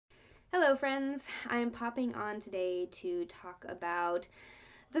Hello, friends. I'm popping on today to talk about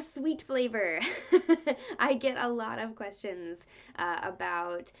the sweet flavor. I get a lot of questions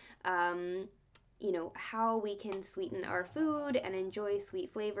about, um, how we can sweeten our food and enjoy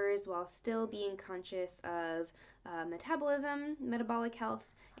sweet flavors while still being conscious of metabolism, metabolic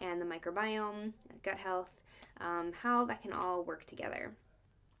health, and the microbiome, gut health, how that can all work together.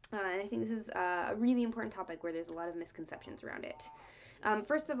 And I think this is a really important topic where there's a lot of misconceptions around it.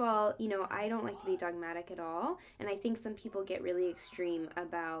 First of all, I don't like to be dogmatic at all, and I think some people get really extreme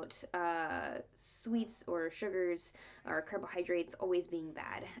about sweets or sugars or carbohydrates always being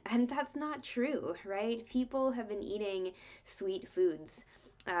bad, and that's not true, right? People have been eating sweet foods.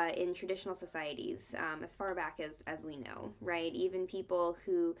 In traditional societies, as far back as we know, right? Even people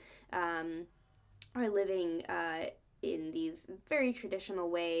who are living in these very traditional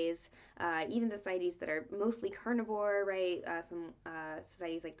ways, even societies that are mostly carnivore, right? Some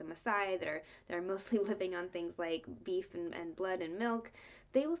societies like the Maasai that are mostly living on things like beef and blood and milk,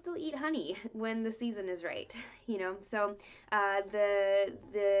 they will still eat honey when the season is right, you know. So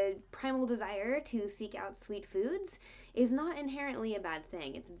the primal desire to seek out sweet foods is not inherently a bad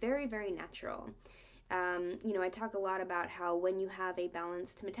thing. It's very natural. I talk a lot about how when you have a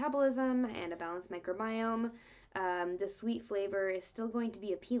balanced metabolism and a balanced microbiome, the sweet flavor is still going to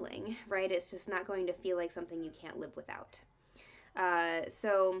be appealing, right? It's just not going to feel like something you can't live without.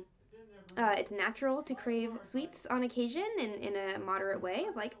 So it's natural to crave sweets on occasion in a moderate way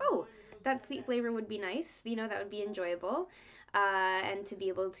of like, oh, that sweet flavor would be nice, that would be enjoyable. And to be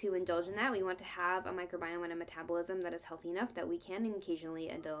able to indulge in that, we want to have a microbiome and a metabolism that is healthy enough that we can occasionally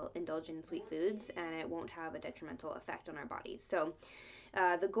indulge in sweet foods and it won't have a detrimental effect on our bodies. So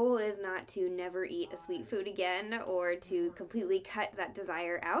the goal is not to never eat a sweet food again or to completely cut that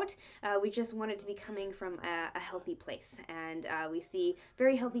desire out. We just want it to be coming from a healthy place. And we see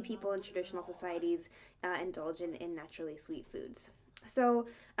very healthy people in traditional societies indulge in naturally sweet foods. So,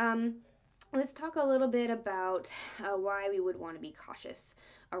 let's talk a little bit about why we would want to be cautious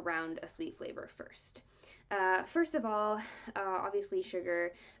around a sweet flavor first. First of all, obviously,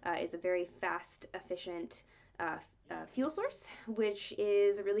 sugar is a very fast, efficient fuel source, which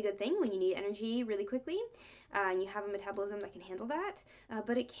is a really good thing when you need energy really quickly and you have a metabolism that can handle that.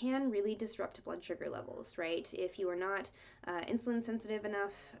 But it can really disrupt blood sugar levels, right? If you are not insulin sensitive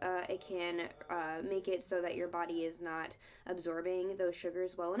enough, it can make it so that your body is not absorbing those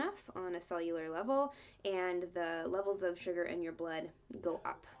sugars well enough on a cellular level, and the levels of sugar in your blood go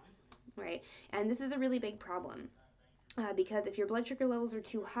up, right? And this is a really big problem. Because if your blood sugar levels are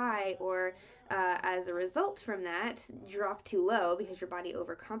too high, or as a result from that, drop too low because your body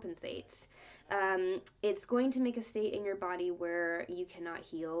overcompensates, it's going to make a state in your body where you cannot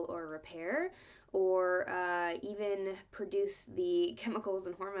heal or repair, or even produce the chemicals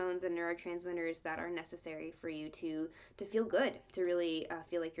and hormones and neurotransmitters that are necessary for you to feel good, to really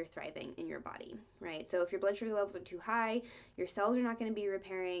feel like you're thriving in your body, right? So if your blood sugar levels are too high, your cells are not going to be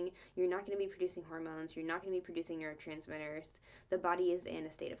repairing, you're not going to be producing hormones, you're not going to be producing neurotransmitters. The body is in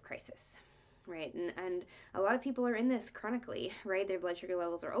a state of crisis, right? And a lot of people are in this chronically, right? Their blood sugar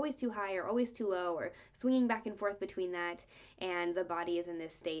levels are always too high or always too low or swinging back and forth between that, and the body is in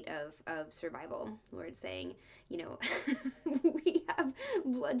this state of survival where it's saying, you know, we have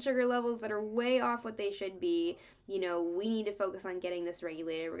blood sugar levels that are way off what they should be. We need to focus on getting this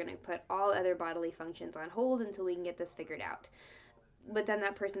regulated. We're going to put all other bodily functions on hold until we can get this figured out. But then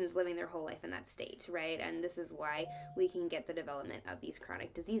that person is living their whole life in that state, right? And this is why we can get the development of these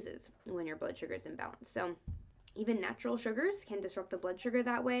chronic diseases when your blood sugar is imbalanced. So even natural sugars can disrupt the blood sugar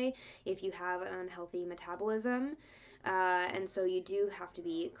that way if you have an unhealthy metabolism. And so you do have to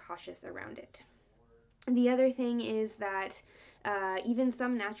be cautious around it. The other thing is that even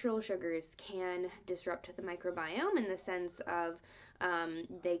some natural sugars can disrupt the microbiome in the sense of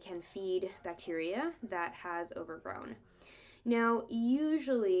they can feed bacteria that has overgrown. Now,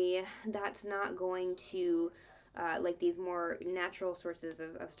 usually that's not going to, like these more natural sources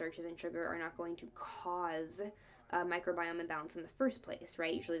of starches and sugar are not going to cause a microbiome imbalance in the first place,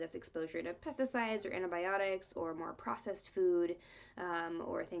 right? Usually that's exposure to pesticides or antibiotics or more processed food,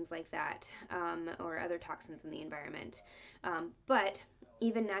 or things like that, or other toxins in the environment. But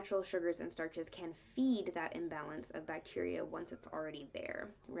even natural sugars and starches can feed that imbalance of bacteria once it's already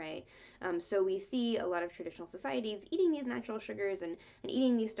there, right? So we see a lot of traditional societies eating these natural sugars and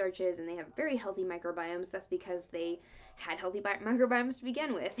eating these starches, and they have very healthy microbiomes. That's because they had healthy microbiomes to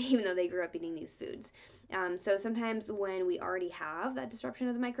begin with, even though they grew up eating these foods. So sometimes when we already have that disruption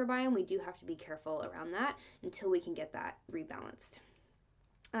of the microbiome, we do have to be careful around that until we can get that rebalanced.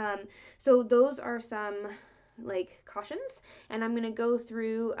 So those are some like cautions, and I'm going to go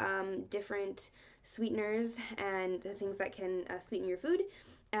through different sweeteners and the things that can sweeten your food,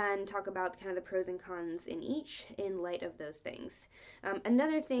 and talk about kind of the pros and cons in each in light of those things.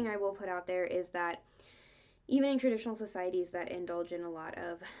 Another thing I will put out there is that even in traditional societies that indulge in a lot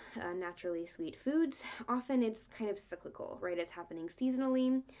of naturally sweet foods, often it's kind of cyclical, right? It's happening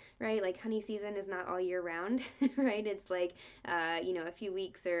seasonally, right? Like honey season is not all year round, right? It's like, a few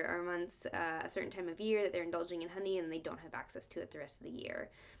weeks or months, a certain time of year that they're indulging in honey and they don't have access to it the rest of the year.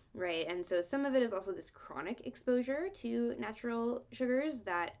 Right, and so some of it is also this chronic exposure to natural sugars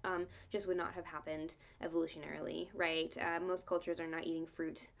that just would not have happened evolutionarily, right? Most cultures are not eating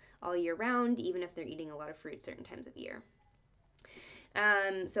fruit all year round, even if they're eating a lot of fruit certain times of year.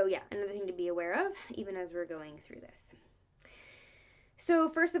 So yeah, another thing to be aware of, even as we're going through this. So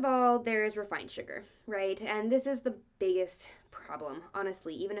first of all, there's refined sugar, right? And this is the biggest problem,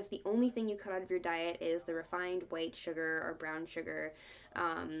 honestly. Even if the only thing you cut out of your diet is the refined white sugar or brown sugar,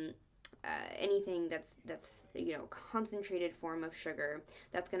 um, anything that's concentrated form of sugar,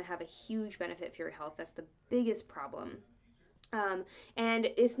 that's going to have a huge benefit for your health. That's the biggest problem. And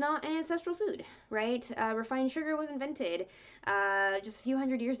it's not an ancestral food, right? Refined sugar was invented just a few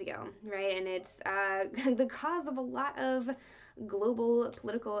hundred years ago, right? And it's the cause of a lot of global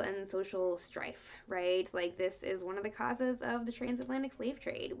political and social strife, right? Like, this is one of the causes of the transatlantic slave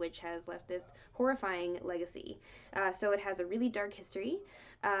trade, which has left this horrifying legacy. So it has a really dark history,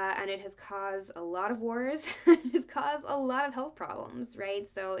 and it has caused a lot of wars. It has caused a lot of health problems, right?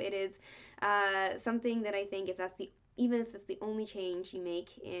 So it is something that I think, even if that's the only change you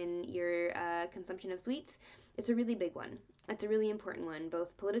make in your consumption of sweets, it's a really big one. It's a really important one,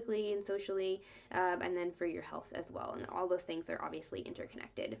 both politically and socially, and then for your health as well. And all those things are obviously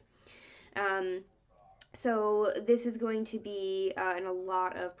interconnected. Um, so this is going to be in a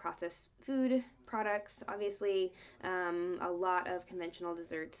lot of processed food products, obviously, a lot of conventional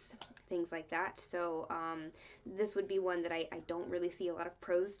desserts, things like that. So this would be one that I don't really see a lot of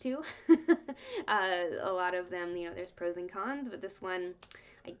pros to. A lot of them, there's pros and cons, but this one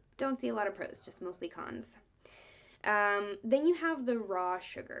I don't see a lot of pros, just mostly cons. Then you have the raw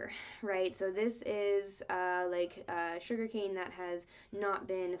sugar, right? So this is like sugar cane that has not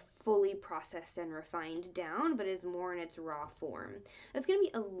been fully processed and refined down, but is more in its raw form. It's going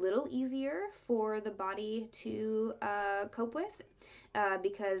to be a little easier for the body to cope with.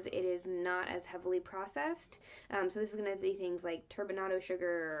 Because it is not as heavily processed. So this is going to be things like turbinado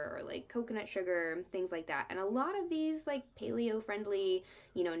sugar or like coconut sugar, things like that. And a lot of these like paleo-friendly,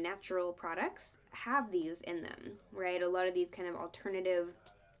 natural products have these in them, right? A lot of these kind of alternative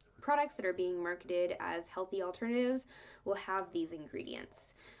products that are being marketed as healthy alternatives will have these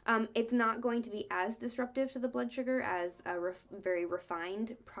ingredients. It's not going to be as disruptive to the blood sugar as a very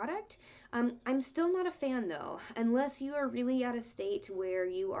refined product. I'm still not a fan though, unless you are really at a state where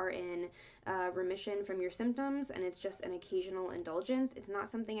you are in remission from your symptoms and it's just an occasional indulgence. It's not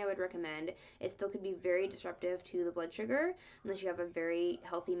something I would recommend. It still could be very disruptive to the blood sugar unless you have a very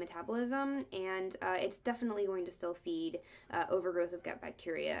healthy metabolism, and it's definitely going to still feed overgrowth of gut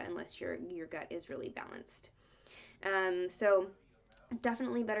bacteria unless your gut is really balanced. So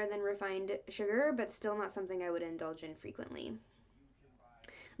definitely better than refined sugar, but still not something I would indulge in frequently.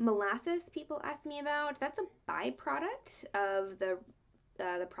 Molasses, people ask me about. That's a byproduct of the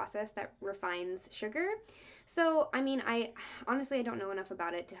process that refines sugar. So, I mean, I honestly I don't know enough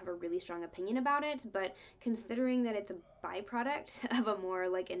about it to have a really strong opinion about it, but considering that it's a byproduct of a more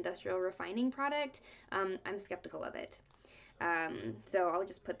like industrial refining product, I'm skeptical of it. So I'll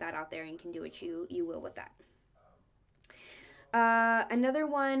just put that out there, and you can do what you will with that. Another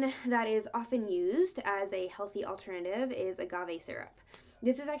one that is often used as a healthy alternative is agave syrup.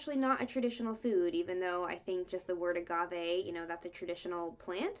 This is actually not a traditional food, even though I think just the word agave, that's a traditional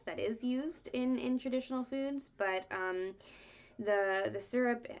plant that is used in traditional foods. But the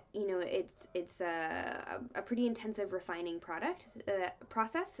syrup, it's a pretty intensive refining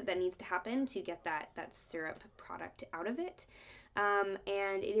process that needs to happen to get that syrup product out of it. And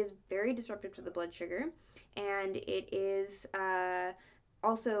it is very disruptive to the blood sugar, and it is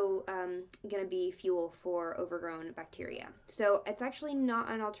also going to be fuel for overgrown bacteria. So it's actually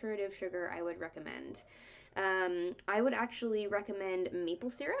not an alternative sugar I would recommend. I would actually recommend maple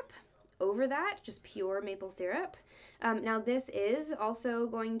syrup over that, just pure maple syrup. Now, this is also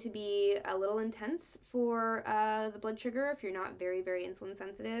going to be a little intense for the blood sugar if you're not very, very insulin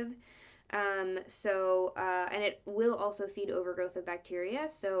sensitive. And it will also feed overgrowth of bacteria.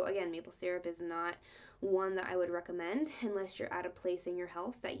 So again, maple syrup is not one that I would recommend unless you're at a place in your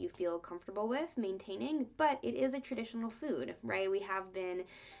health that you feel comfortable with maintaining. But it is a traditional food, right? We have been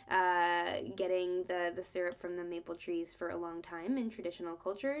getting the syrup from the maple trees for a long time in traditional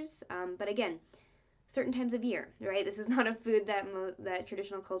cultures. But again, certain times of year, right? This is not a food that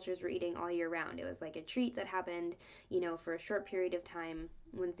traditional cultures were eating all year round. It was like a treat that happened, for a short period of time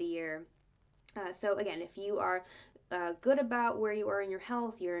once a year. So again, if you are good about where you are in your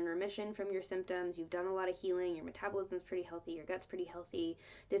health, you're in remission from your symptoms, you've done a lot of healing, your metabolism's pretty healthy, your gut's pretty healthy,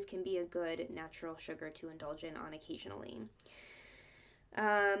 this can be a good natural sugar to indulge in on occasionally.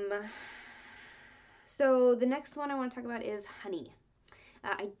 Um, so the next one I want to talk about is honey.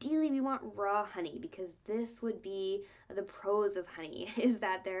 Ideally, we want raw honey because this would be the pros of honey is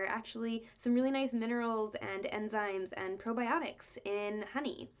that there are actually some really nice minerals and enzymes and probiotics in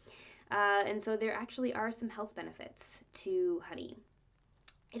honey. And so there actually are some health benefits to honey.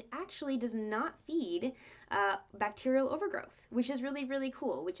 It actually does not feed bacterial overgrowth, which is really, really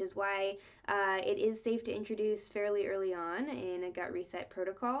cool, which is why it is safe to introduce fairly early on in a gut reset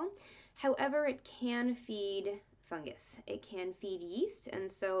protocol. However, it can feed fungus, it can feed yeast,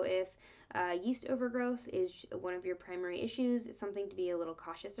 and so if yeast overgrowth is one of your primary issues, it's something to be a little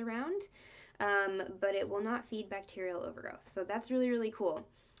cautious around. But it will not feed bacterial overgrowth. So that's really, really cool.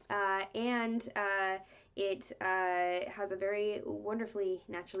 And it has a very wonderfully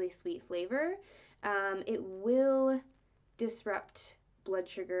naturally sweet flavor. It will disrupt blood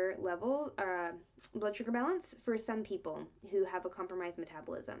sugar level, blood sugar balance for some people who have a compromised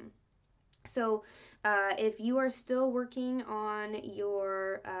metabolism. So, if you are still working on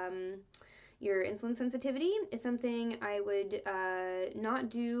your insulin sensitivity, is something I would not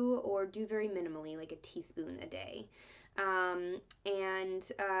do or do very minimally, like a teaspoon a day.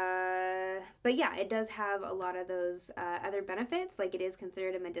 But yeah, it does have a lot of those other benefits. Like it is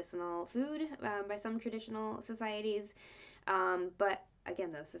considered a medicinal food by some traditional societies. But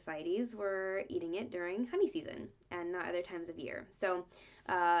again, those societies were eating it during honey season and not other times of year. So,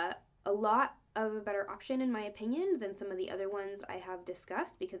 a lot of a better option, in my opinion, than some of the other ones I have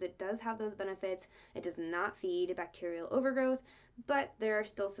discussed because it does have those benefits. It does not feed bacterial overgrowth, but there are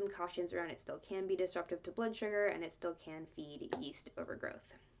still some cautions around it. Still can be disruptive to blood sugar and it still can feed yeast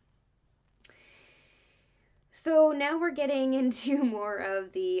overgrowth. So now we're getting into more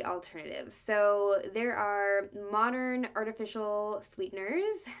of the alternatives. So there are modern artificial sweeteners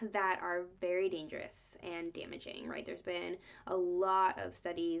that are very dangerous and damaging, right? There's been a lot of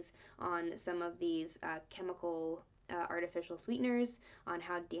studies on some of these chemical artificial sweeteners on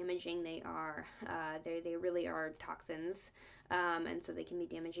how damaging they are. They really are toxins, and so they can be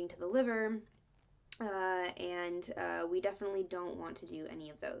damaging to the liver. And we definitely don't want to do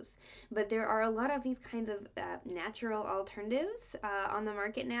any of those. But there are a lot of these kinds of natural alternatives on the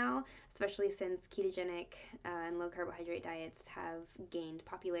market now, especially since ketogenic and low carbohydrate diets have gained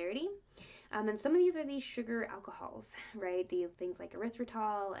popularity. And some of these are these sugar alcohols, right? These things like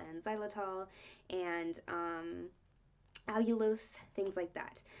erythritol and xylitol and allulose, things like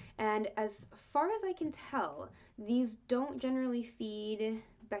that. And as far as I can tell, these don't generally feed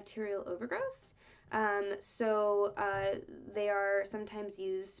bacterial overgrowth. So they are sometimes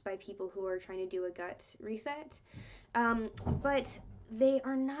used by people who are trying to do a gut reset. But they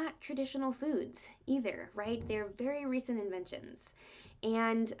are not traditional foods either, right? They're very recent inventions.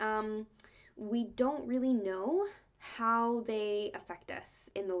 And we don't really know how they affect us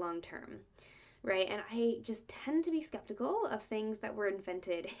in the long term, right? And I just tend to be skeptical of things that were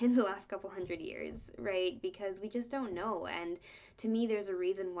invented in the last couple hundred years, right? Because we just don't know. And to me, there's a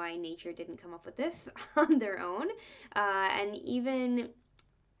reason why nature didn't come up with this on their own. And even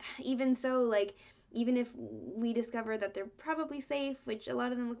so, like, even if we discover that they're probably safe, which a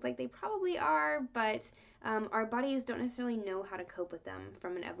lot of them look like they probably are, but our bodies don't necessarily know how to cope with them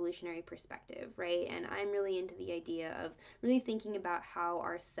from an evolutionary perspective, right? And I'm really into the idea of really thinking about how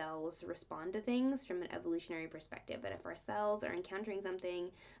our cells respond to things from an evolutionary perspective. That if our cells are encountering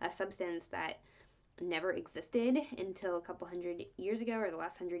something, a substance that never existed until a couple hundred years ago or the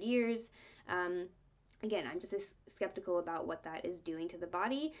last 100 years, again, I'm just skeptical about what that is doing to the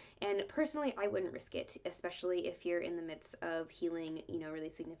body. And personally, I wouldn't risk it, especially if you're in the midst of healing, really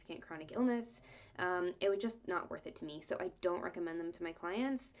significant chronic illness. It would just not worth it to me. So I don't recommend them to my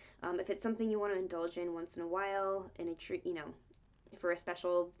clients. If it's something you want to indulge in once in a while, in a treat, for a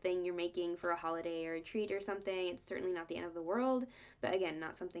special thing you're making for a holiday or a treat or something, it's certainly not the end of the world. But again,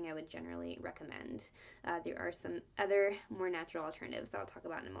 not something I would generally recommend. There are some other more natural alternatives that I'll talk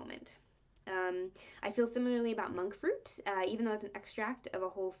about in a moment. I feel similarly about monk fruit. Even though it's an extract of a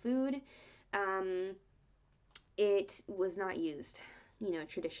whole food, um, it was not used,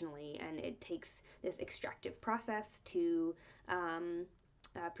 traditionally, and it takes this extractive process to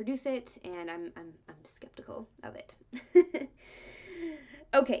produce it, and I'm skeptical of it.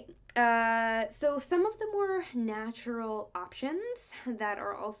 Okay, so some of the more natural options that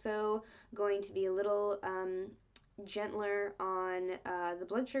are also going to be a little gentler on the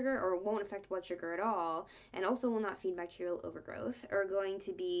blood sugar, or won't affect blood sugar at all, and also will not feed bacterial overgrowth, are going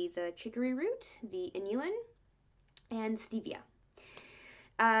to be the chicory root, the inulin, and stevia.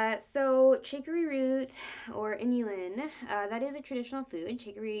 So chicory root or inulin, that is a traditional food.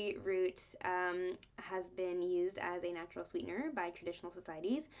 Chicory root has been used as a natural sweetener by traditional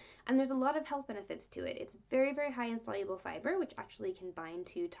societies, and there's a lot of health benefits to it. It's very, very high in soluble fiber, which actually can bind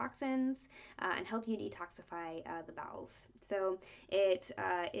to toxins and help you detoxify the bowels. So it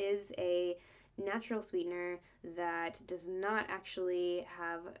is a natural sweetener that does not actually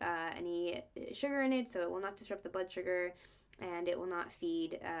have any sugar in it, so it will not disrupt the blood sugar and it will not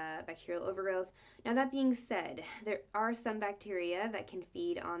feed bacterial overgrowth. Now, that being said, there are some bacteria that can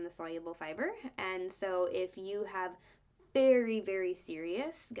feed on the soluble fiber, and so if you have very, very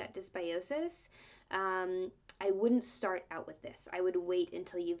serious gut dysbiosis, um, I wouldn't start out with this. I would wait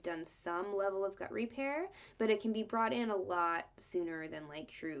until you've done some level of gut repair, but it can be brought in a lot sooner than like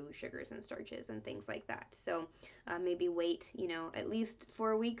true sugars and starches and things like that. So maybe wait, at least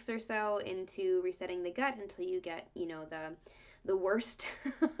 4 weeks or so into resetting the gut until you get, the worst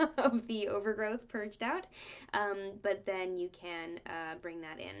of the overgrowth purged out. But then you can bring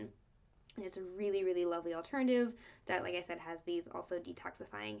that in. And it's a really, really lovely alternative that, like I said, has these also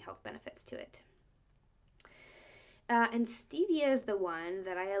detoxifying health benefits to it. And stevia is the one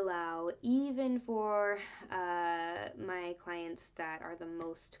that I allow even for my clients that are the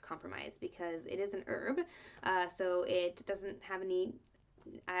most compromised because it is an herb. So it doesn't have any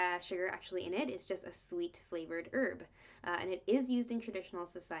sugar actually in it. It's just a sweet flavored herb. And it is used in traditional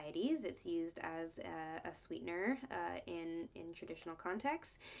societies. It's used as a sweetener in traditional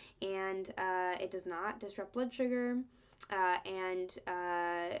contexts. And it does not disrupt blood sugar. And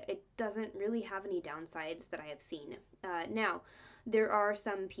it doesn't really have any downsides that I have seen. Now, there are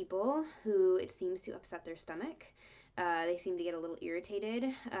some people who it seems to upset their stomach. They seem to get a little irritated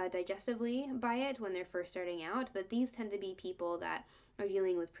digestively by it when they're first starting out, but these tend to be people that are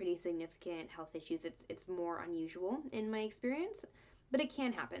dealing with pretty significant health issues. It's more unusual in my experience, but it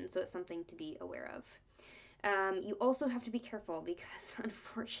can happen, so it's something to be aware of. You also have to be careful because,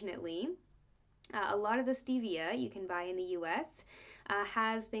 unfortunately, a lot of the stevia you can buy in the US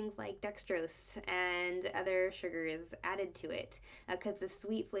has things like dextrose and other sugars added to it because the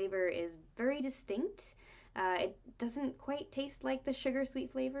sweet flavor is very distinct. It doesn't quite taste like the sugar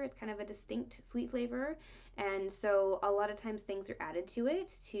sweet flavor. It's kind of a distinct sweet flavor. And so a lot of times things are added to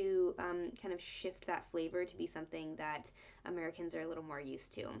it to kind of shift that flavor to be something that Americans are a little more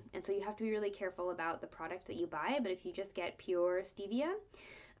used to. And so you have to be really careful about the product that you buy. But if you just get pure stevia,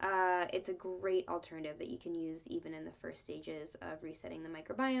 it's a great alternative that you can use even in the first stages of resetting the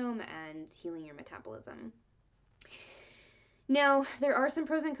microbiome and healing your metabolism. Now, there are some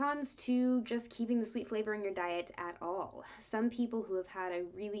pros and cons to just keeping the sweet flavor in your diet at all. Some people who have had a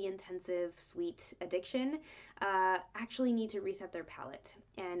really intensive sweet addiction actually need to reset their palate,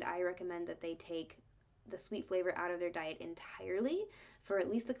 and I recommend that they take the sweet flavor out of their diet entirely for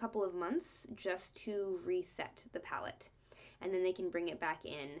at least a couple of months just to reset the palate. And then they can bring it back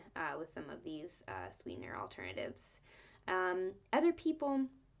in with some of these sweetener alternatives. Other people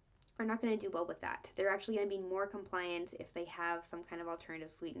are not going to do well with that. They're actually going to be more compliant if they have some kind of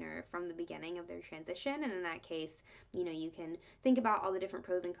alternative sweetener from the beginning of their transition. And in that case, you can think about all the different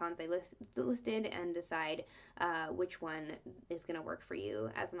pros and cons they listed and decide which one is going to work for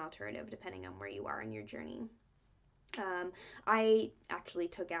you as an alternative depending on where you are in your journey. I actually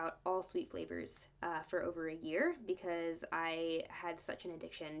took out all sweet flavors for over a year because I had such an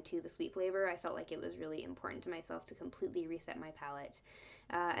addiction to the sweet flavor. I felt like it was really important to myself to completely reset my palate.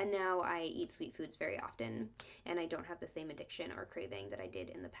 And now I eat sweet foods very often, and I don't have the same addiction or craving that I did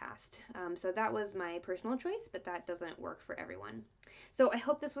in the past. So that was my personal choice, but that doesn't work for everyone. So I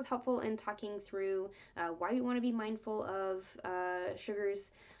hope this was helpful in talking through why we want to be mindful of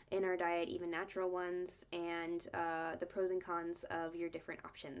sugars in our diet, even natural ones, and the pros and cons of your different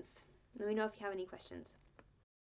options. Let me know if you have any questions.